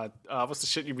 what's the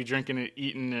shit you be drinking and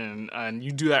eating, and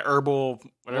you do that herbal,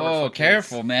 whatever. Whoa,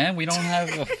 careful, man. We don't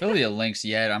have affiliate links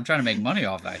yet. I'm trying to make money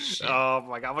off that shit. Oh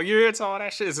my God. Well, you're into all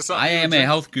that shit. Is this something I am a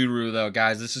health guru, though,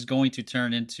 guys. This is going to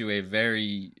turn into a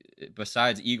very,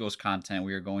 besides Eagles content,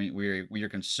 we are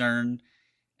concerned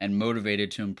and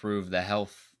motivated to improve the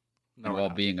health and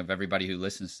well-being of everybody who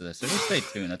listens to this. So just stay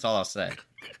tuned. That's all I'll say.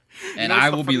 And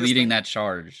I will be leading that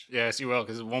charge. Yes, you will,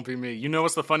 because it won't be me. You know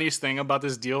what's the funniest thing about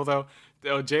this deal, though?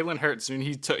 Jalen Hurts, when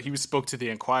he spoke to the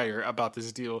Inquirer about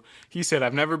this deal, he said,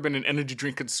 "I've never been an energy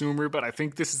drink consumer, but I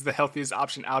think this is the healthiest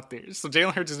option out there." So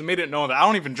Jalen Hurts has made it known that I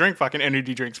don't even drink fucking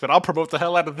energy drinks, but I'll promote the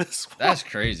hell out of this one. That's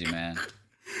crazy, man.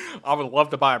 I would love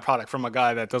to buy a product from a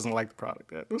guy that doesn't like the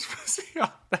product.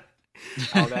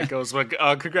 how that goes. But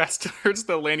congrats to Hurts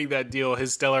landing that deal.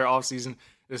 His stellar offseason,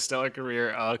 his stellar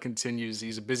career continues.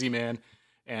 He's a busy man.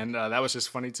 And that was just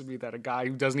funny to me that a guy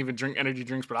who doesn't even drink energy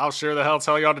drinks, but I'll sure the hell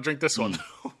tell y'all to drink this one.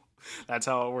 That's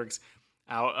how it works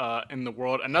out in the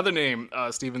world. Another name,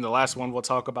 Steven, the last one we'll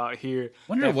talk about here.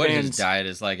 Wonder what his diet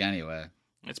is like anyway.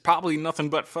 It's probably nothing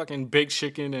but fucking baked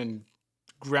chicken and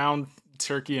ground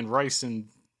turkey and rice and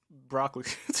broccoli.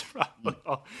 It's probably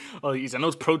all he eats. I know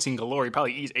it's protein galore. He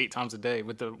probably eats 8 times a day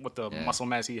with the muscle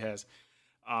mass he has.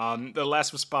 The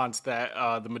last response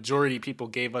that the majority of people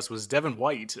gave us was Devin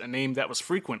White, a name that was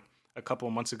frequent a couple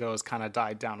of months ago, has kind of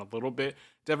died down a little bit.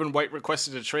 Devin White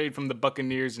requested a trade from the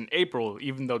Buccaneers in April,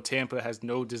 even though Tampa has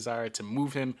no desire to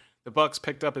move him. The Bucs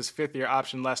picked up his 5th-year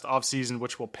option last offseason,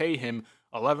 which will pay him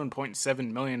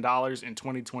 $11.7 million in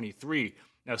 2023.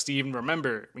 Now, Steven,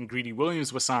 remember when Greedy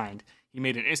Williams was signed, he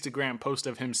made an Instagram post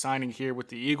of him signing here with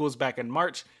the Eagles back in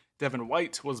March. Devin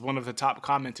White was one of the top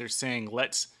commenters saying,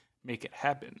 "Let's make it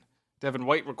happen." Devin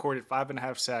White recorded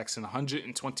 5.5 sacks and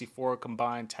 124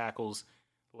 combined tackles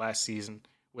last season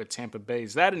with Tampa Bay.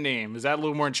 Is that a name? Is that a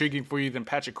little more intriguing for you than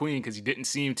Patrick Queen? Because you didn't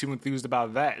seem too enthused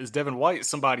about that. Is Devin White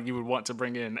somebody you would want to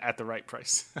bring in at the right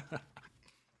price?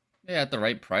 Yeah, at the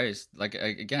right price. Like,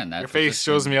 again, that your face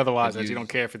shows me otherwise, as you don't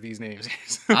care for these names.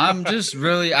 I've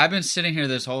been sitting here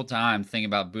this whole time thinking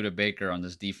about Budda Baker on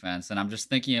this defense, and I'm just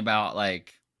thinking about,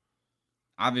 like,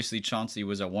 obviously Chauncey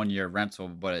was a 1-year rental,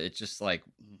 but it's just, like,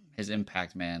 his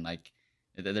impact, man. Like,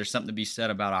 there's something to be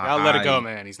said about you gotta let it go,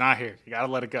 man. He's not here. You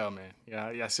gotta let it go, man.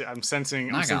 Yeah, I'm sensing.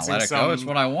 I'm not gonna let it go. It's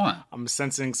what I want. I'm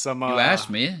sensing some. You asked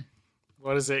me.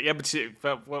 What is it? Yeah,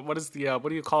 but what is the what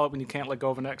do you call it when you can't let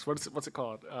go of an ex? What's it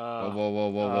called?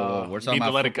 Whoa. We're talking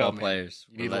about football players.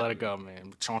 You need to let it go,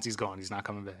 man. Chauncey's gone. He's not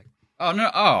coming back. Oh no!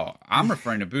 Oh, I'm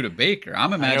referring to Budda Baker.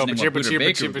 I'm imagining what Budda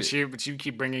Baker. But you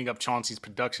keep bringing up Chauncey's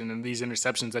production and these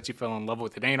interceptions that you fell in love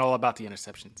with. It ain't all about the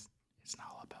interceptions. It's not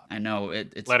all about it. I know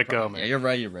it's. Let it go, man. Yeah, you're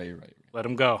right. Let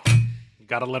him go. You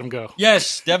gotta let him go.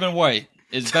 Yes, Devin White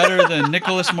is better than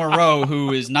Nicholas Moreau,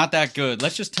 who is not that good.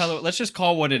 Let's just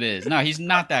call what it is. No, he's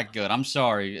not that good. I'm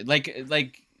sorry.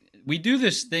 Like we do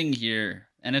this thing here,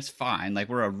 and it's fine. Like,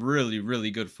 we're a really,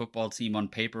 really good football team on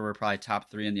paper. We're probably top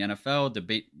 3 in the NFL.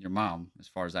 Debate your mom as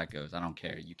far as that goes. I don't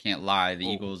care. You can't lie. The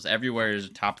Eagles everywhere is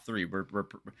top 3. We're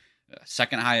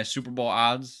second highest Super Bowl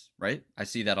odds, right? I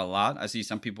see that a lot. I see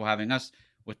some people having us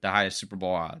with the highest Super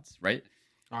Bowl odds, right?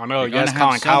 I don't know. Yes,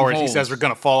 Colin Coward. He says we're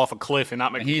going to fall off a cliff and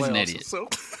not make the playoffs. He's an idiot. So.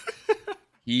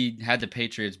 He had the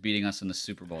Patriots beating us in the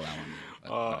Super Bowl that one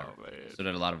year. Man. So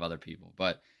did a lot of other people.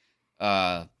 But,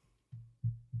 you're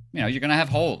going to have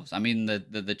holes. I mean,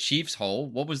 the Chiefs' hole,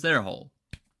 what was their hole?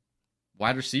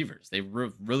 Wide receivers. They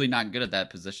were really not good at that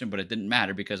position, but it didn't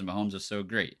matter because Mahomes was so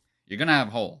great. You're going to have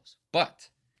holes. But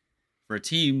for a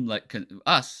team like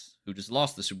us, who just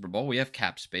lost the Super Bowl, we have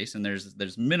cap space, and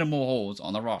there's minimal holes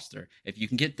on the roster. If you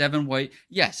can get Devin White,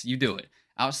 yes, you do it.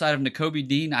 Outside of Nakobe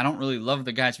Dean, I don't really love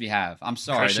the guys we have. I'm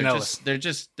sorry, they're just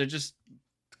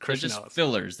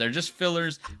fillers. They're just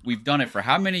fillers. We've done it for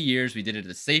how many years? We did it at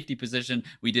the safety position.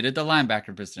 We did it at the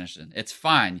linebacker position. It's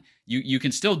fine. You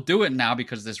can still do it now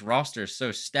because this roster is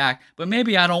so stacked. But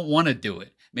maybe I don't want to do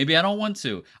it. Maybe I don't want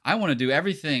to. I want to do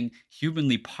everything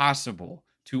humanly possible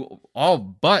to all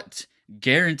but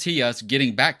guarantee us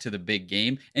getting back to the big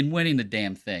game and winning the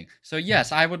damn thing. So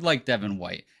yes, I would like Devin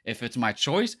White. If it's my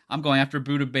choice, I'm going after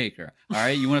Budda Baker. All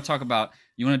right, you want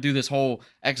to do this whole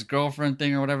ex-girlfriend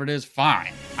thing or whatever it is?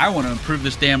 Fine. I want to improve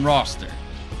this damn roster.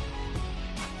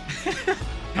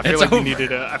 I feel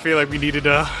like we needed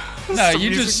a. No, you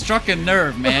just struck a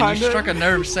nerve, man. You struck a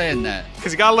nerve saying that.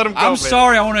 Because you gotta let him go. I'm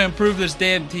sorry. I want to improve this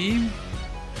damn team.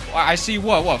 I see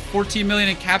what $14 million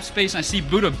in cap space, and I see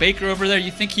Budda Baker over there.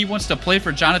 You think he wants to play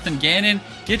for Jonathan Gannon?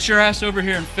 Get your ass over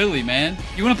here in Philly, man.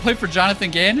 You want to play for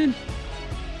Jonathan Gannon?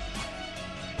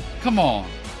 Come on.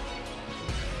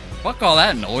 Fuck all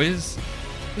that noise.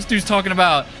 This dude's talking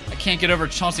about I can't get over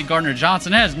Chauncey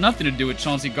Gardner-Johnson. It has nothing to do with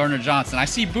Chauncey Gardner-Johnson. I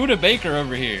see Budda Baker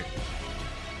over here.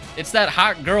 It's that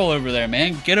hot girl over there,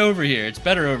 man. Get over here. It's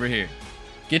better over here.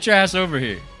 Get your ass over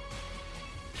here.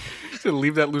 To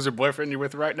leave that loser boyfriend you're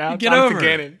with right now. Get over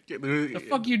it. The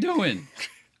fuck you doing?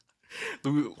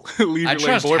 I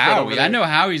trust Howie. I know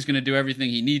Howie's going to do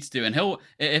everything he needs to, and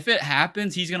if it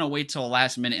happens, he's going to wait till the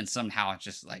last minute and somehow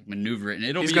just like maneuver it,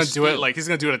 and he's going to do it he's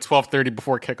going to do it at 12:30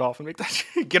 before kickoff and make that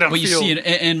get on. But you see,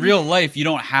 in real life, you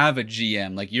don't have a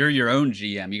GM. Like, you're your own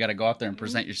GM. You got to go out there and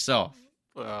present yourself.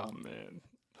 Oh man.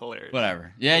 Hilarious.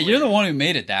 Whatever. Yeah, You're the one who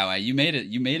made it that way. You made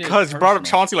it. Because you brought up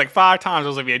Chauncey like 5 times. I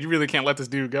was like, man, you really can't let this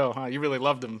dude go, huh? You really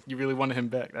loved him. You really wanted him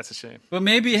back. That's a shame. But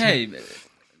maybe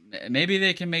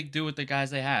they can make do with the guys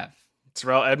they have.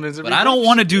 Terrell Edmonds. But I don't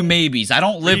want to do maybes. I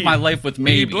don't live my life with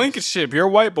maybes. Reed Blankenship. You're a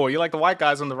white boy. You like the white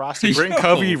guys on the roster. Britton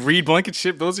Covey, Reed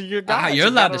Blankenship. Those are your guys. You're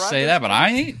allowed to say that, but I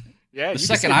ain't. Yeah, the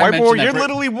second I mentioned boy, that, you're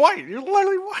literally white. You're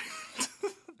literally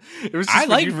white. I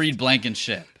like Reed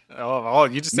Blankenship. Oh,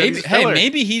 you just said maybe. He's hey, filler.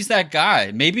 maybe he's that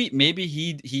guy. Maybe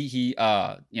he. He's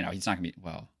not gonna be.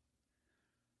 Well,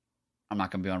 I'm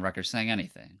not gonna be on record saying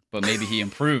anything. But maybe he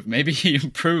improved. Maybe he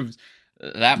improved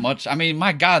that much. I mean,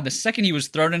 my God, the second he was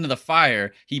thrown into the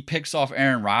fire, he picks off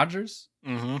Aaron Rodgers.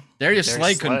 Mm-hmm. Darius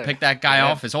Slay couldn't pick that guy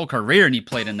off his whole career, and he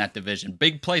played in that division.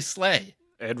 Big play Slay.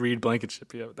 Ed Reed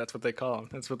Blankenship. Yeah, that's what they call him.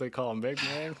 That's what they call him, big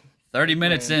man. 30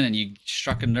 minutes in, and you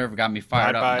struck a nerve, got me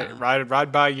fired up.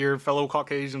 Ride by your fellow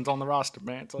Caucasians on the roster,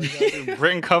 man. That's all you gotta do.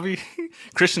 Britton Covey,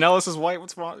 Christian Ellis is white.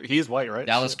 What's wrong? He is white, right?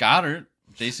 Dallas Goedert,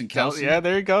 Jason Kelce. Yeah,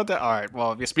 there you go. All right.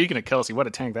 Well, speaking of Kelce, what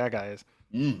a tank that guy is.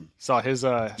 Saw his.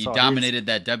 He dominated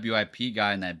that WIP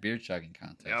guy in that beer chugging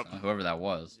contest. Yep. Whoever that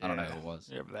was, I don't know who it was.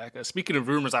 Yeah, that guy. Speaking of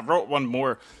rumors, I wrote one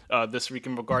more this week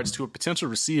in regards to a potential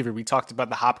receiver. We talked about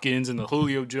the Hopkins and the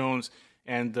Julio Jones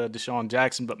and the Deshaun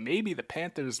Jackson, but maybe the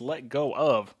Panthers let go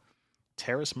of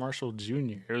Terrace Marshall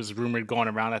Jr. It was rumored going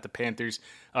around that the Panthers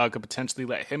could potentially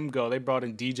let him go. They brought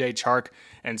in DJ Chark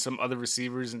and some other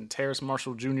receivers, and Terrace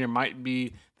Marshall Jr. might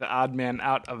be the odd man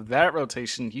out of that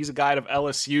rotation. He's a guy out of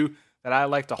LSU that I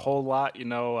liked a whole lot.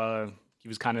 He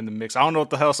was kind of in the mix. I don't know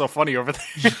what the hell's so funny over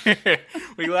there.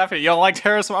 We laughing. You don't like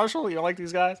Terrace Marshall? You don't like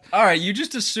these guys? All right, you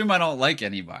just assume I don't like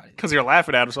anybody. Because you're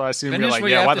laughing at him, so I assume Finish you're like,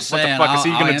 what yeah, you what have the to say, fuck is he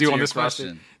and going to I'll do on answer this your roster?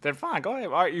 question. Then fine, go ahead.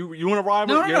 All right, you want to ride?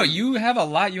 No. You have a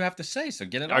lot you have to say, so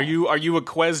get it. Are you a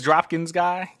Quez Dropkins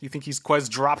guy? You think he's Quez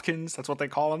Dropkins? That's what they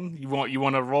call him. You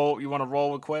want to roll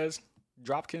with Quez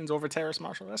Dropkins over Terrace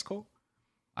Marshall? That's cool.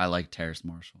 I like Terrace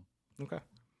Marshall. Okay.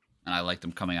 And I liked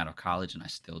him coming out of college, and I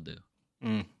still do.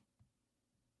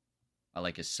 I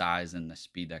like his size and the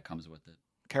speed that comes with it.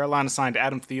 Carolina signed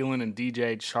Adam Thielen and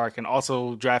DJ Chark and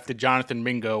also drafted Jonathan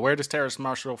Mingo. Where does Terrace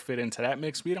Marshall fit into that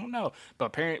mix? We don't know.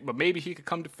 But maybe he could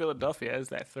come to Philadelphia as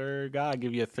that third guy,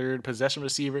 give you a third possession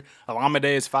receiver. Alameda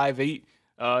is 5'8".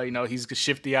 He's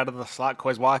shifty out of the slot.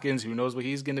 Quez Watkins, who knows what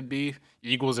he's going to be.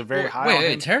 Eagles are very high on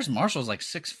him. Terrace Marshall's like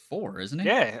 6'4", isn't he?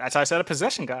 Yeah, that's how I said a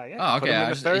possession guy. Yeah. Oh,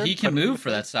 okay. He can move for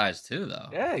that size too, though.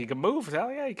 Yeah, he can move.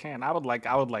 Hell yeah, he can. I would like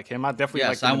him. I definitely like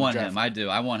him. Yes, I want him. I do.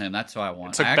 I want him. That's who I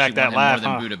want. Took I back that laugh,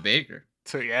 more than Buda Baker.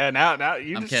 So yeah, now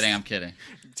you. I'm kidding.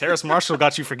 Terrace Marshall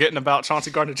got you forgetting about Chauncey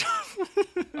Gardner-Johnson.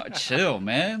 Chill,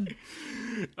 man.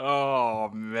 Oh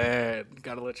man,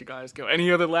 gotta let you guys go.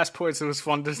 Any other last points? It was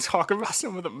fun to talk about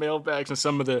some of the mailbags and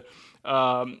some of the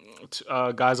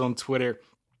guys on Twitter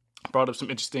brought up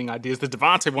some interesting ideas. The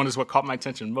Devontae one is what caught my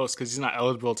attention most because he's not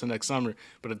eligible till next summer.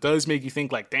 But it does make you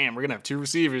think like, damn, we're gonna have two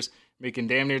receivers making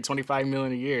damn near $25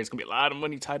 million a year. It's gonna be a lot of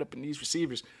money tied up in these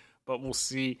receivers. But we'll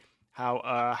see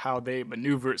how they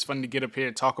maneuver. It's fun to get up here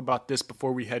and talk about this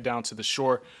before we head down to the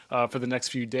shore for the next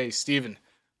few days. Steven,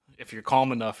 if you're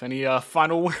calm enough, any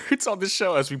final words on this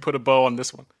show as we put a bow on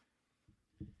this one?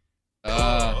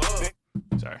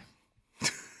 Sorry.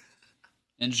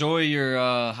 Enjoy your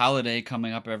holiday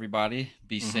coming up, everybody.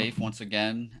 Be safe once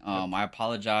again. I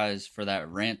apologize for that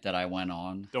rant that I went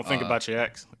on. Don't think about your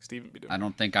ex, like Steven be doing. I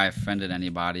don't think I offended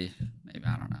anybody. Maybe,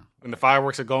 I don't know. When the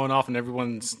fireworks are going off and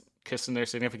everyone's kissing their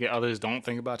significant others, don't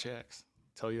think about your ex.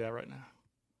 I'll tell you that right now.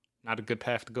 Not a good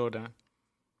path to go down.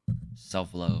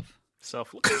 Self-love.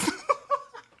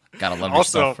 Gotta love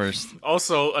yourself first.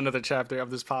 Also, another chapter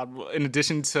of this pod. In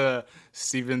addition to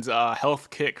Steven's health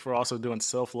kick, we're also doing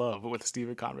self-love with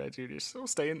Steven Conrad Jr. So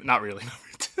staying, not really.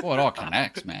 Well, it all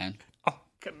connects, man. All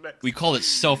connects. We call it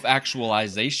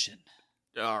self-actualization.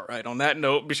 All right. On that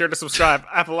note, be sure to subscribe.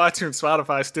 Apple, iTunes,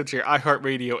 Spotify, Stitcher,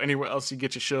 iHeartRadio, anywhere else you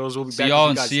get your shows. We'll be back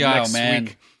with you guys next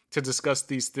week to discuss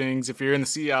these things. If you're in the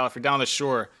Sea Isle, if you're down the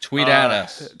shore, tweet at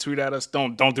us. Tweet at us.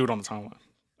 Don't do it on the timeline.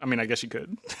 I mean, I guess you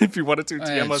could if you wanted to.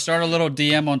 DM us. Start a little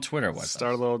DM on Twitter.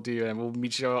 Start a little DM. We'll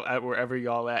meet y'all at wherever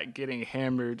y'all at getting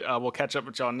hammered. We'll catch up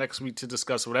with y'all next week to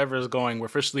discuss whatever is going. We're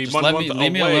officially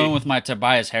leave me alone with my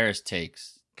Tobias Harris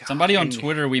takes. God. Somebody on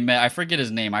Twitter we met, I forget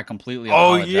his name. I completely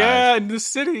apologize. Oh, yeah, in the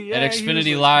city. Yeah, at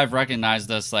Xfinity Live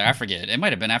recognized us. Like, I forget. It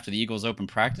might have been after the Eagles open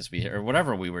practice or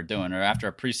whatever we were doing, or after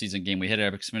a preseason game we hit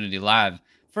it at Xfinity Live.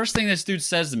 First thing this dude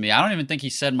says to me, I don't even think he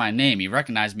said my name. He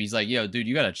recognized me. He's like, yo, dude,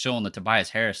 you got to chill on the Tobias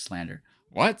Harris slander.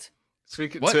 What?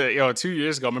 Speaking to 2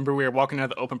 years ago, remember we were walking out of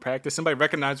the open practice. Somebody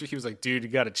recognized me. He was like, "Dude, you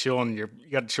got to chill on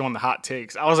the hot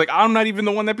takes." I was like, "I'm not even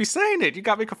the one that be saying it. You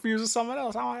got me confused with someone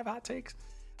else. I don't have hot takes.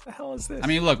 What the hell is this?" I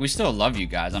mean, look, we still love you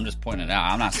guys. I'm just pointing it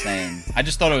out. I'm not saying. I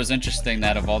just thought it was interesting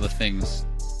that of all the things,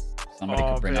 somebody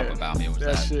could bring up about me was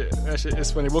that shit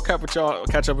is funny. We'll catch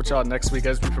up with y'all next week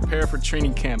as we prepare for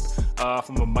training camp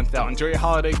from a month out. Enjoy your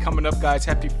holiday coming up, guys.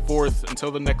 Happy 4th.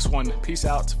 Until the next one, peace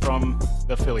out from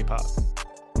the Philly Pod.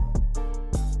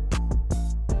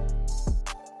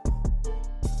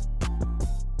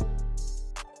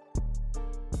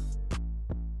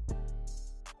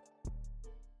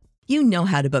 You know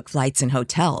how to book flights and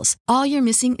hotels. All you're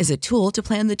missing is a tool to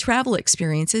plan the travel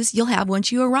experiences you'll have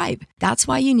once you arrive. That's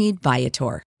why you need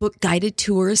Viator. Book guided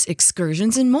tours,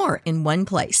 excursions, and more in one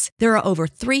place. There are over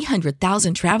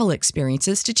 300,000 travel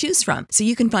experiences to choose from, so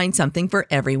you can find something for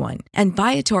everyone. And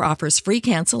Viator offers free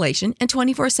cancellation and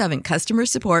 24/7 customer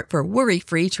support for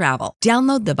worry-free travel.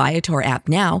 Download the Viator app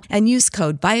now and use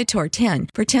code Viator10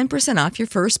 for 10% off your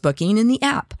first booking in the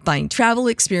app. Find travel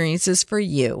experiences for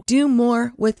you. Do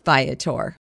more with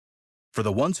Viator. For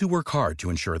the ones who work hard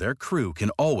to ensure their crew can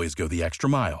always go the extra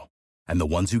mile, and the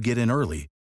ones who get in early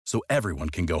so everyone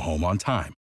can go home on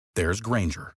time, there's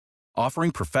Grainger,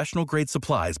 offering professional-grade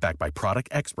supplies backed by product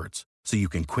experts so you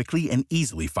can quickly and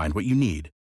easily find what you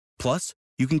need. Plus,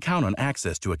 you can count on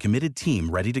access to a committed team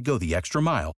ready to go the extra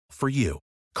mile for you.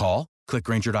 Call, click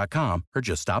Grainger.com, or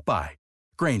just stop by.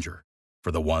 Grainger,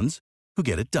 for the ones who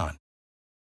get it done.